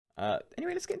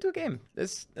Anyway, let's get into a game.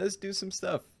 Let's do some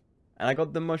stuff. And I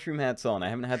got the mushroom hats on. I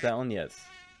haven't had that on yet.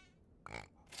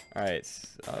 Alright,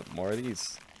 more of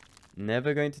these.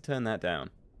 Never going to turn that down.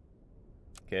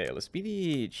 Okay, let's be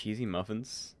the cheesy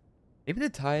muffins. Maybe the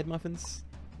tired muffins?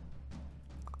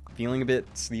 Feeling a bit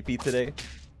sleepy today?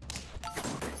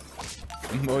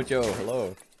 Mojo,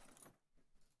 hello.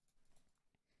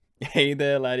 Hey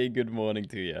there, laddie. Good morning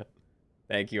to you.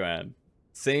 Thank you, Anne.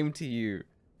 Same to you.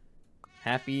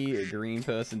 Happy Green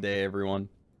Person Day, everyone.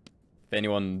 If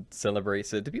anyone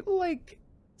celebrates it. Do people, like,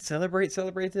 celebrate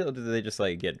it? Or do they just,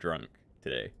 like, get drunk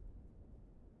today?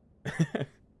 You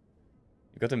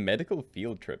got a medical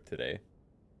field trip today.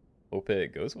 Hope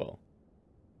it goes well.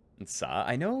 And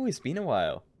I know, it's been a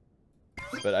while.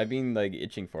 But I've been, like,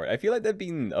 itching for it. I feel like there've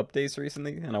been updates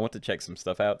recently, and I want to check some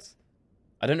stuff out.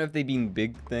 I don't know if they've been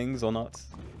big things or not.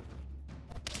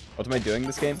 What am I doing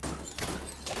this game?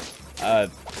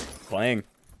 Playing.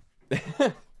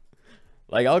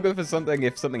 Like, I'll go for something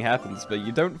if something happens, but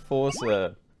you don't force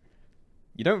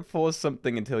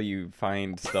something until you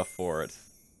find stuff for it.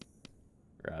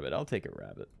 Rabbit, I'll take a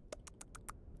rabbit.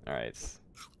 Alright.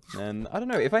 And, I don't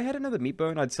know, if I had another meat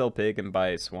bone, I'd sell pig and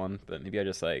buy swan, but maybe I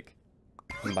just, like,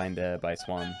 combine there, buy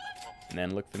swan, and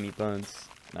then look for meat bones.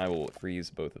 And I will freeze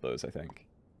both of those, I think.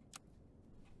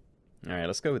 Alright,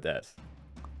 let's go with that.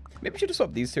 Maybe we should just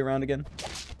swap these two around again.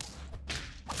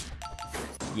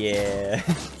 Yeah,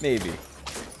 maybe.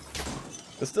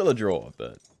 It's still a draw,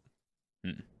 but...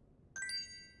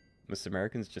 Most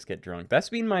Americans just get drunk. That's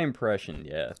been my impression,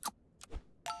 yeah.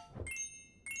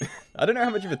 I don't know how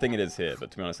much of a thing it is here,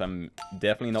 but to be honest, I'm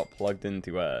definitely not plugged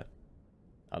into, I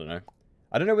don't know.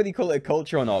 I don't know whether you call it a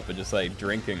culture or not, but just, like,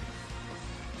 drinking.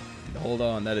 Hold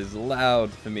on, that is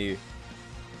loud for me.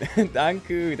 Thank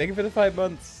you for the 5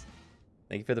 months.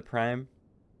 Thank you for the prime.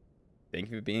 Thank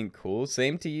you for being cool.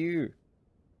 Same to you.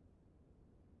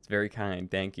 It's very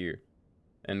kind, thank you.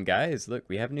 And guys, look,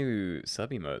 we have new sub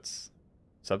emotes.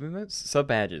 Sub emotes? Sub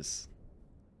badges.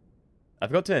 I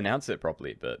forgot to announce it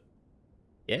properly, but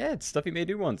yeah, it's stuff you may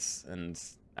do once, and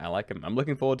I like them. I'm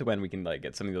looking forward to when we can, like,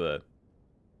 get some of the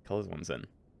colors ones in.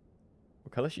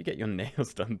 What color should you get your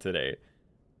nails done today?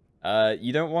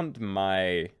 You don't want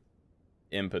my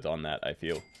input on that, I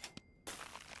feel.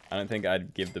 I don't think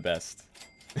I'd give the best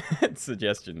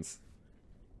suggestions.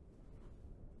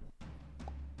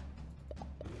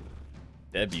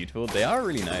 They're beautiful. They are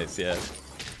really nice, yeah.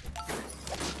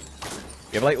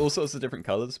 You have, like, all sorts of different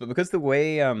colors, but because the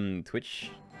way Twitch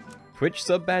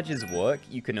sub badges work,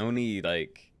 you can only,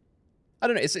 like, I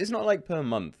don't know, it's not like per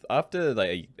month. After,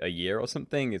 like, a year or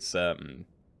something, it's I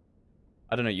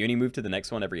don't know, you only move to the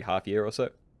next one every half year or so.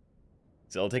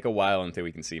 So it'll take a while until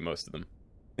we can see most of them.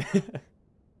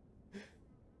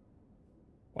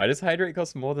 Why does hydrate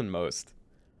cost more than most?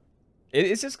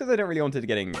 It's just because I don't really want it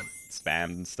getting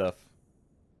spammed and stuff.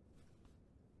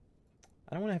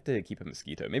 I don't want to have to keep a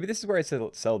mosquito. Maybe this is where I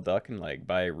sell duck and, like,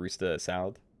 buy rooster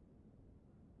salad.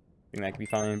 I think that could be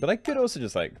fine. But I could also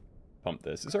just, like, pump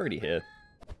this. It's already here.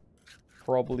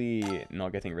 Probably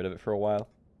not getting rid of it for a while.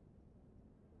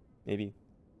 Maybe.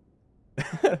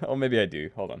 Or maybe I do.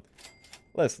 Hold on.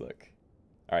 Let's look.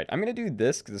 Alright, I'm going to do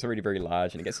this because it's already very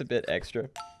large and it gets a bit extra.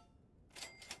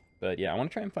 But yeah, I want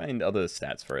to try and find other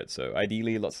stats for it. So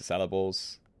ideally, lots of salad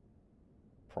bowls.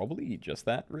 Probably just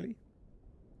that, really.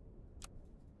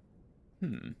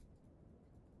 Who's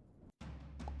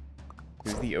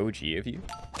the OG of you?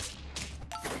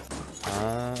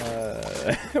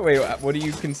 Wait, what are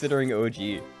you considering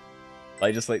OG?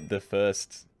 Like, just like the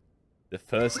first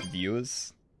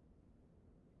viewers?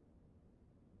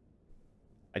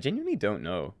 I genuinely don't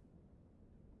know.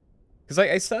 Because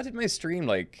I started my stream,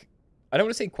 like, I don't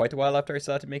want to say quite a while after I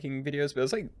started making videos, but it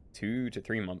was like 2 to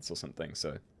 3 months or something,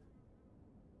 so.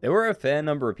 There were a fair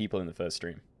number of people in the first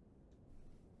stream.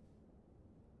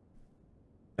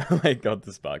 Oh my god,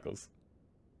 the sparkles.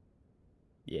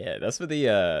 Yeah, that's for the,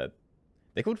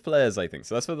 they're called flares, I think,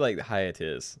 so that's for, like, the higher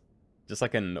tiers. Just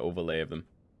like an overlay of them.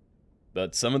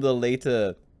 But some of the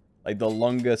later, like, the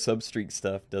longer sub-streak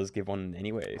stuff does give one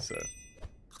anyway, so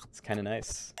it's kind of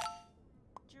nice.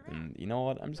 And you know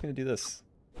what? I'm just going to do this.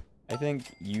 I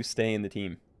think you stay in the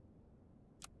team.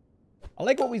 I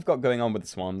like what we've got going on with the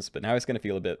swans, but now it's going to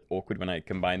feel a bit awkward when I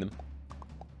combine them.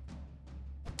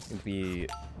 Going to be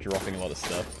dropping a lot of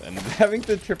stuff, and having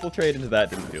to triple trade into that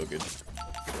didn't feel good.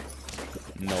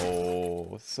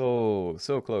 No, so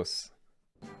close.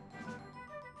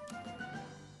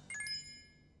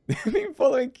 I've been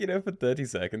following Keenoe for 30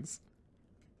 seconds.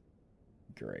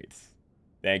 Great.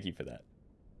 Thank you for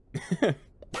that.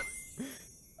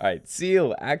 Alright,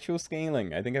 seal, actual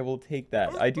scaling. I think I will take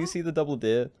that. I do see the double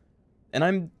deer.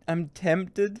 And I'm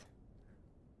tempted,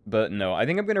 but no. I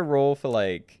think I'm gonna roll for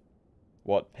like,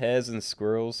 what, pears and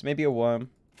squirrels, maybe a worm.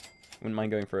 Wouldn't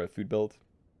mind going for a food build.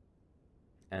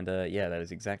 And yeah, that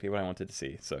is exactly what I wanted to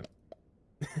see. So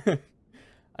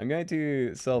I'm going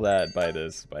to sell that, buy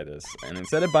this, and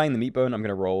instead of buying the meat bone, I'm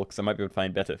gonna roll because I might be able to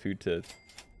find better food to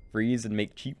freeze and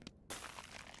make cheap.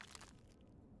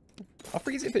 I'll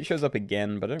freeze if it shows up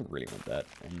again, but I don't really want that.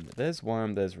 And there's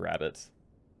worm, there's rabbit.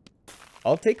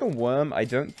 I'll take a worm. I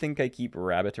don't think I keep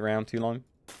rabbit around too long.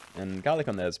 And garlic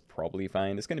on there is probably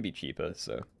fine. It's going to be cheaper,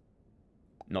 so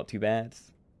not too bad.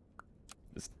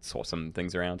 Just swap some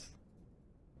things around.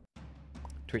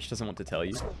 Twitch doesn't want to tell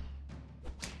you.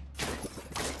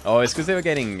 Oh, it's because they were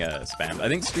getting spammed. I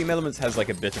think Stream Elements has like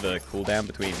a bit of a cooldown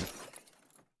between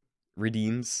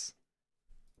redeems.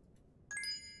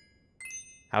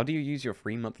 How do you use your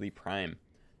free monthly Prime?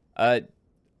 I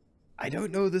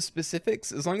don't know the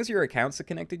specifics. As long as your accounts are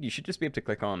connected, you should just be able to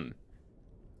click on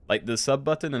like the sub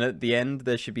button, and at the end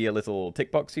there should be a little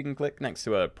tick box you can click next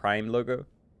to a Prime logo.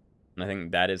 And I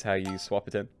think that is how you swap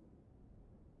it in.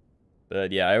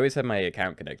 But yeah, I always have my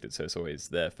account connected, so it's always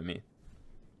there for me.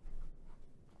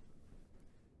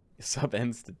 Sub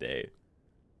ends today.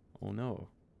 Oh no.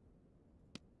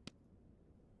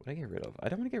 What do I get rid of? I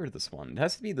don't want to get rid of this one. It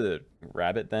has to be the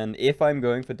rabbit then, if I'm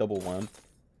going for double worm.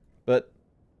 But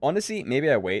honestly,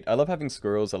 maybe I wait. I love having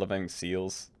squirrels. I love having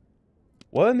seals.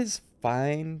 Worm is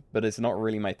fine, but it's not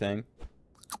really my thing.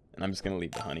 And I'm just going to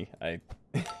leave the honey. I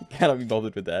cannot be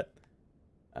bothered with that.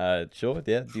 Sure,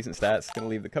 yeah, decent stats. Going to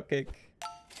leave the cupcake.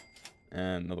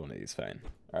 And another one of these, fine.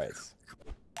 Alright.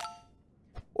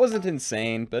 Wasn't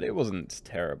insane, but it wasn't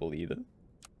terrible either.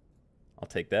 I'll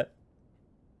take that.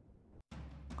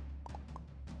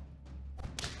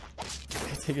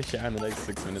 Take a shower in the next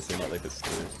 6 minutes and not like this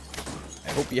too.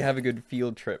 I hope you have a good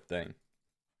field trip thing.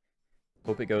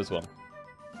 Hope it goes well.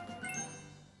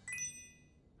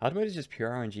 Hard mode is just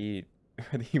pure RNG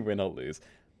whether you win or lose.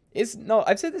 It's no,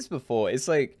 I've said this before. It's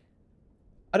like,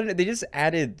 I don't know, they just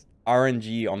added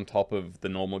RNG on top of the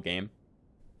normal game.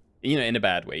 You know, in a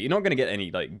bad way. You're not going to get any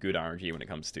like good RNG when it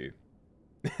comes to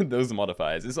those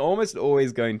modifiers. It's almost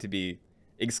always going to be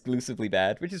exclusively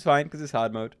bad, which is fine because it's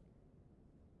hard mode.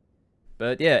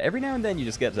 But yeah, every now and then you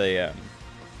just get a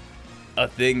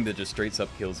thing that just straight up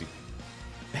kills you.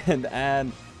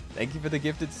 And thank you for the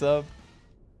gifted sub.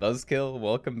 Buzzkill,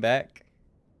 welcome back.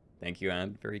 Thank you,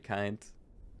 Anne. Very kind.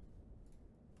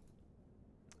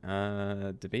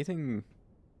 Debating...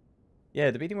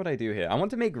 Yeah, debating what I do here. I want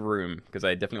to make room, because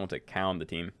I definitely want to count the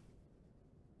team.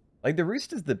 Like, the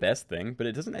roost is the best thing, but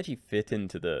it doesn't actually fit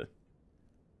into the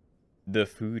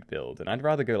food build, and I'd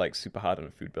rather go like super hard on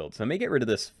a food build. So I may get rid of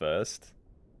this first.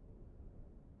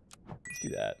 Let's do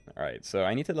that. Alright, so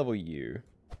I need to level you.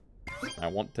 I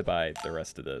want to buy the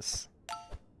rest of this.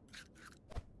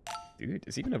 Dude,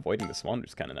 it's even avoiding the swan,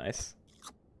 which is kind of nice.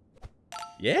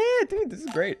 Yeah, dude, this is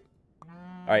great.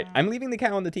 Alright, I'm leaving the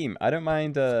cow on the team. I don't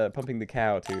mind pumping the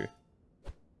cow too,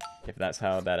 if that's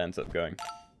how that ends up going.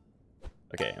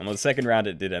 Okay, on the second round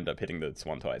it did end up hitting the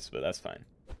swan twice, but that's fine.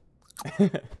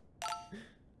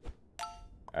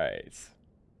 Alright.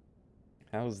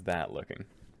 How's that looking?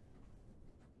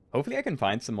 Hopefully I can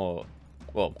find some more...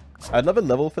 Well, I'd love a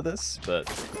level for this, but...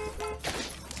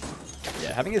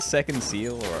 Yeah, having a second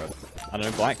seal or a... I don't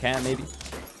know, black cat maybe?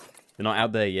 They're not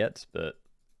out there yet, but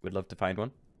would love to find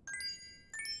one.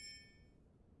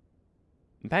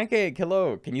 Pancake,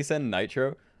 hello! Can you send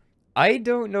Nitro? I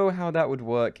don't know how that would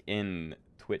work in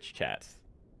Twitch chat.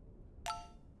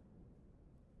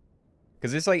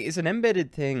 Because it's like, it's an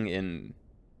embedded thing in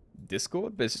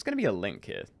Discord, but it's just going to be a link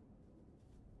here.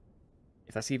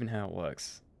 If that's even how it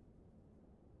works.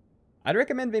 I'd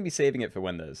recommend maybe saving it for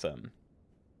when there's, I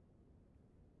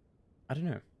don't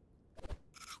know.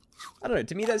 I don't know,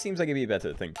 to me that seems like it'd be a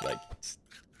better thing to, like,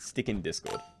 stick in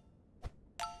Discord.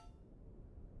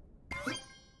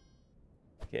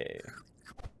 Okay.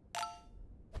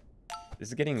 This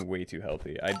is getting way too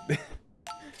healthy. I'm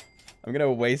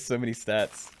gonna waste so many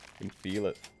stats. I can feel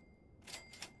it.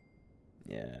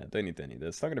 Yeah, don't need any of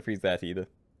this. Not gonna freeze that either.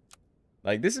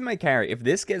 Like, this is my carry. If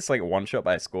this gets, like, one-shot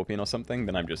by a scorpion or something,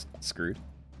 then I'm just screwed.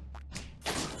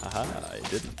 Aha, it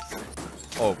didn't.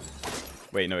 Oh.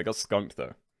 Wait, no, it got skunked,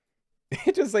 though.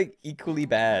 It's just, like, equally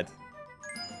bad.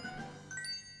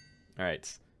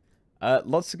 Alright.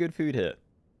 Lots of good food here.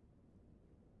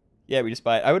 Yeah, we just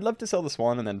buy... I would love to sell the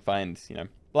swan and then find, you know,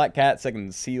 black cat,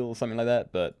 second seal, something like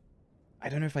that, but I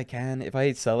don't know if I can. If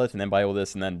I sell it and then buy all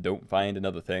this and then don't find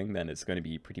another thing, then it's going to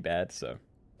be pretty bad, so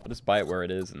I'll just buy it where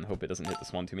it is and hope it doesn't hit the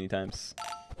swan too many times.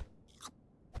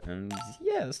 And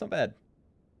yeah, that's not bad.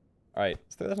 Alright,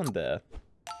 let's throw that on there.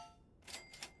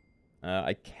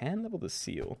 I can level the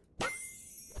seal.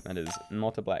 That is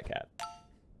not a black cat.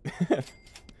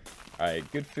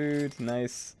 Alright, good food,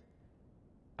 nice.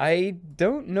 I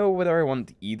don't know whether I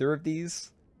want either of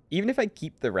these. Even if I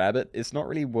keep the rabbit, it's not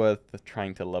really worth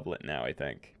trying to level it now, I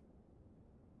think.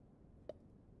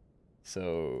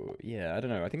 So, yeah, I don't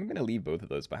know. I think I'm going to leave both of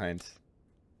those behind.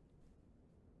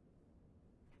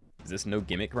 Is this no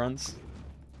gimmick runs?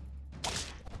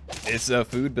 It's a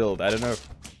food build, I don't know.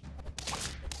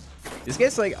 This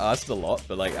gets, like, asked a lot,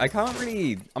 but, like, I can't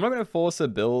really... I'm not going to force a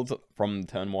build from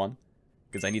turn 1.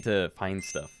 Because I need to find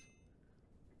stuff.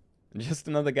 Just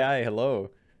another guy,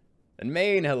 hello. And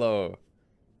Maine, hello.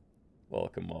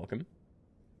 Welcome, welcome.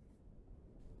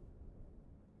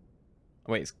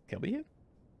 Oh, wait, is Kelby here?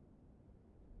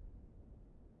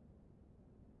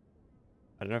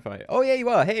 I don't know if I... Oh, yeah, you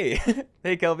are. Hey.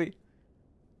 Hey, Kelby.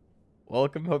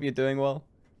 Welcome. Hope you're doing well.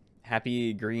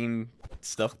 Happy green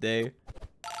stuff day.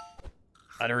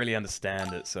 I don't really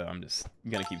understand it, so I'm just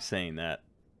going to keep saying that.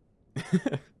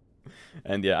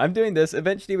 And yeah, I'm doing this.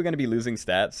 Eventually, we're going to be losing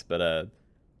stats, but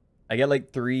I get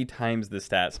like 3 times the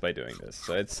stats by doing this.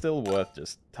 So it's still worth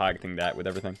just targeting that with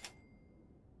everything.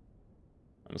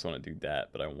 I just want to do that,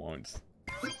 but I won't.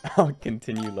 I'll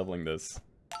continue leveling this.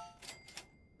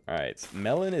 Alright,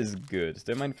 melon is good.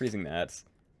 Don't mind freezing that.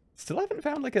 Still haven't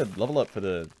found like a level up for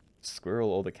the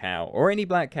squirrel or the cow. Or any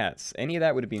black cats. Any of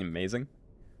that would have been amazing.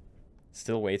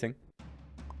 Still waiting.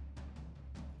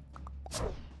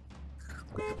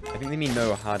 I think they mean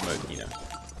no hard mode, Keenoe.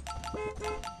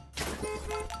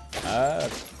 I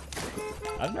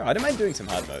don't know. I don't mind doing some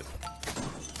hard mode.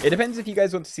 It depends if you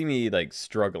guys want to see me, like,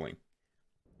 struggling.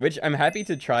 Which, I'm happy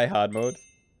to try hard mode.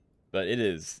 But it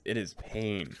is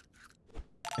pain.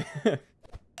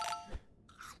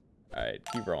 Alright,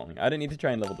 keep rolling. I don't need to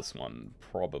try and level this one,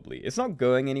 probably. It's not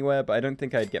going anywhere, but I don't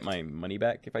think I'd get my money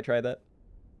back if I tried that.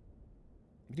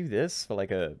 I can do this for,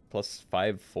 like, a plus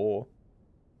 5-4.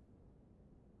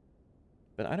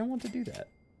 But I don't want to do that.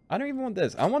 I don't even want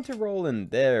this. I want to roll in.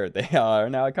 There they are.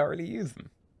 Now I can't really use them.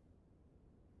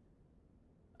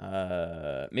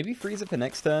 Maybe freeze it for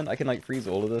next turn. I can like freeze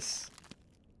all of this.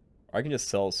 Or I can just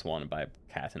sell Swan and buy a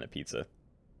cat and a pizza.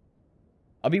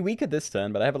 I'll be weaker this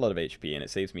turn, but I have a lot of HP and it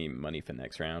saves me money for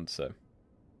next round, so.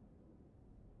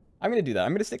 I'm going to do that.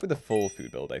 I'm going to stick with the full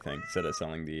food build, I think, instead of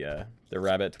selling the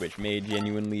rabbit, which may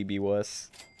genuinely be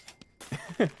worse.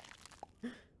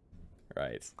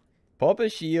 Right. Pop a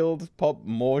shield, pop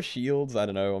more shields, I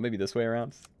don't know, or maybe this way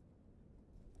around.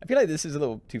 I feel like this is a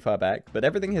little too far back, but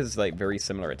everything has like very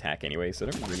similar attack anyway, so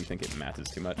I don't really think it matters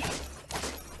too much.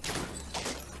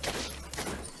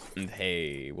 And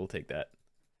hey, we'll take that.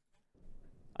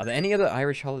 Are there any other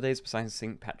Irish holidays besides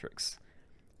St. Patrick's?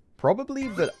 Probably,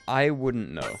 but I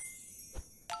wouldn't know.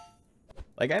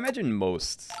 Like, I imagine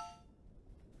most,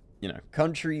 you know,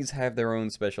 countries have their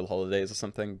own special holidays or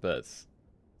something, but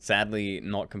sadly,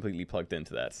 not completely plugged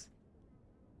into that.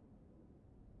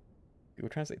 Google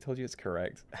Translate told you it's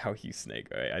correct. How you snake.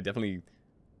 Alright, I definitely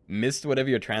missed whatever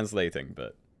you're translating,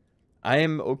 but I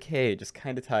am okay, just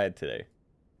kind of tired today.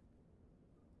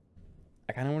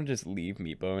 I kind of want to just leave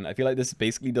Meatbone. I feel like this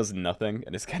basically does nothing,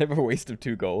 and it's kind of a waste of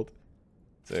 2 gold.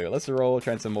 So let's roll,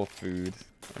 try some more food.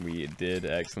 And we did,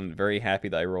 excellent. Very happy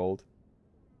that I rolled.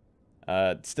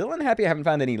 Still unhappy I haven't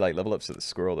found any like level ups to the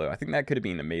squirrel, though. I think that could have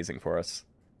been amazing for us.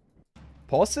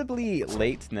 Possibly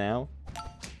late now,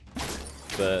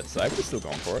 but so I would have still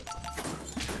gone for it.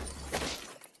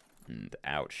 And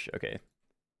ouch, okay.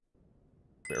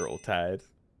 We're all tired.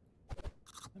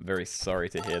 I'm very sorry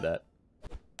to hear that.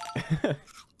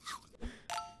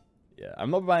 Yeah,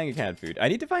 I'm not buying a canned food. I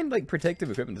need to find like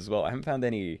protective equipment as well. I haven't found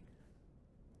any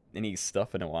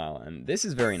stuff in a while, and this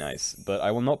is very nice, but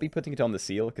I will not be putting it on the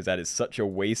seal because that is such a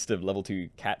waste of level 2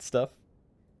 cat stuff.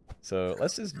 So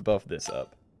let's just buff this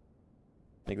up.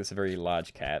 Make this a very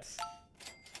large cat.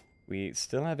 We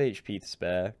still have HP to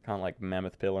spare. Can't like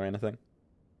mammoth pill or anything.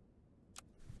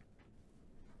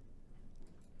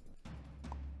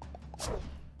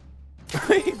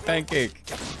 Pancake!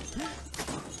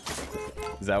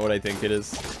 Is that what I think it is?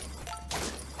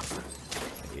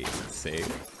 Save.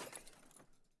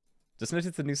 Just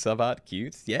noticed the new sub art.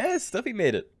 Cute. Yes, Stuffy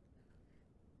made it.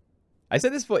 I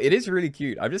said this before, it is really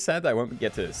cute. I'm just sad that I won't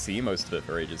get to see most of it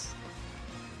for ages.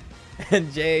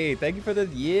 And Jay, thank you for the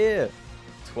year.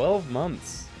 12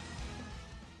 months.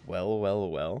 Well, well,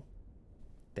 well.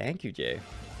 Thank you, Jay.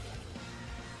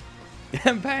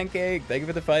 And Pancake, thank you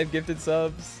for the 5 gifted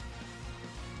subs.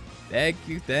 Thank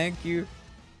you, thank you.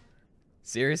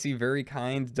 Seriously, very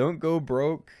kind. Don't go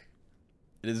broke.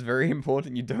 It is very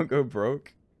important you don't go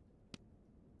broke.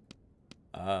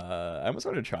 I almost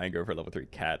want to try and go for a level 3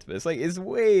 cat, but it's like, it's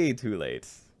way too late.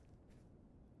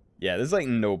 Yeah, there's like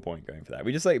no point going for that.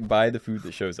 We just like buy the food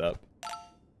that shows up.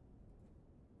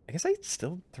 I guess I'd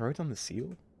still throw it on the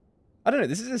seal? I don't know,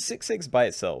 this is a 6/6 by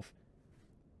itself.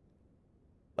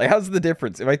 Like, how's the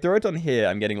difference? If I throw it on here,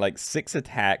 I'm getting like 6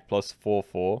 attack plus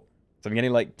 4/4. So I'm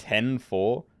getting like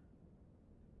 10/4.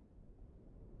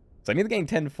 So I'm either getting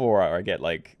 10/4 or I get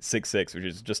like 6/6, which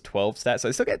is just 12 stats. So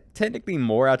I still get technically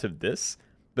more out of this.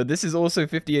 But this is also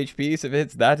 50 HP, so if it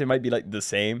hits that, it might be like the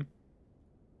same.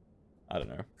 I don't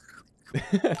know.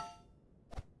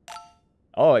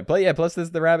 Oh, yeah, plus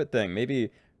there's the rabbit thing. Maybe,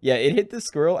 yeah, it hit the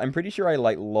squirrel. I'm pretty sure I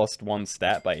like lost 1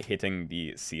 stat by hitting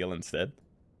the seal instead.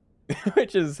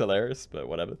 Which is hilarious, but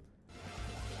whatever.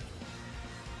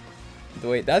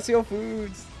 Wait, that's your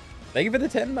food. Thank you for the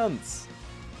 10 months.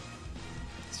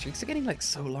 Streaks are getting like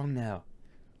so long now.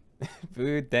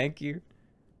 Food, thank you.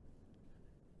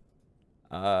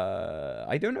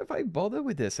 I don't know if I bother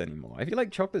with this anymore. I feel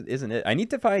like chocolate isn't it. I need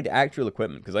to find actual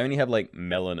equipment because I only have like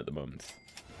melon at the moment.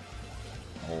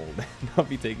 I'll not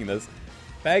be taking this.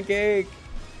 Pancake!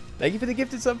 Thank you for the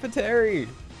gifted sub for Terry.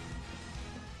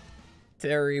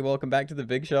 Terry, welcome back to the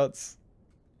big shots.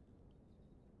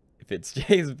 If it's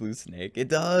Jay's blue snake, it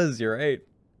does, you're right.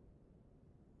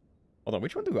 Hold on,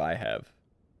 which one do I have?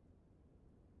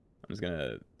 I'm just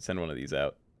gonna send one of these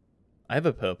out. I have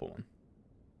a purple one.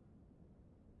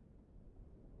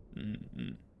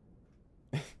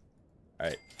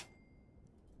 Alright.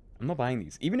 I'm not buying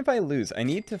these. Even if I lose, I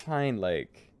need to find,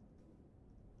 like...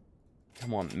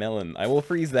 Come on, melon. I will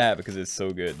freeze that because it's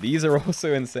so good. These are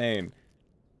also insane.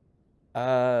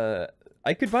 I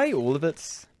could buy all of it.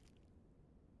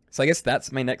 So I guess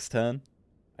that's my next turn.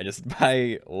 I just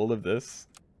buy all of this.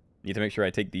 Need to make sure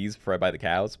I take these before I buy the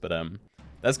cows, but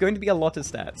that's going to be a lot of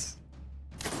stats.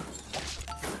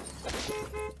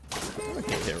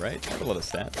 Okay, here, right? I have a lot of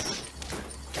stats.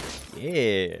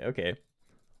 Yeah, okay.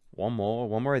 One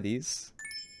more of these.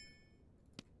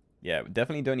 Yeah,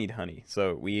 definitely don't need honey.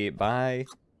 So we buy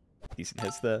decent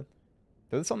hits there.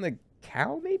 Throw this on the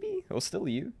cow, maybe? Or still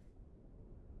you?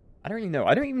 I don't really know.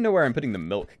 I don't even know where I'm putting the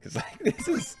milk, because like,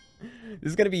 this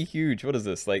is gonna be huge. What is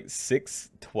this? Like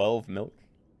 6/12 milk?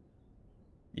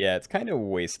 Yeah, it's kind of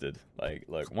wasted. Like,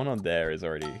 look, one on there is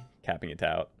already capping it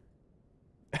out.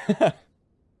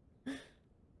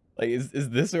 Like, is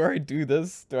this where I do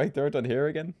this? Do I throw it on here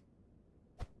again?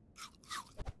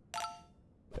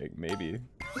 Like, maybe.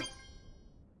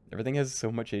 Everything has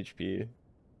so much HP.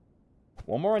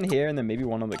 One more on here, and then maybe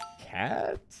one on the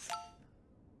cat?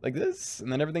 Like this?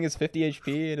 And then everything is 50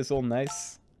 HP, and it's all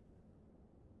nice.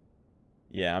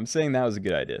 Yeah, I'm saying that was a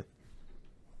good idea.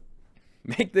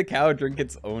 Make the cow drink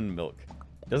its own milk.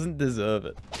 Doesn't deserve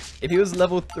it. If he was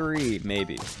level 3,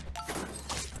 maybe.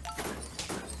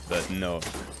 But no.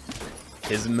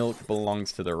 His milk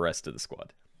belongs to the rest of the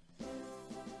squad.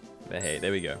 But hey,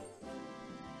 there we go.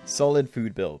 Solid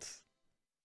food build.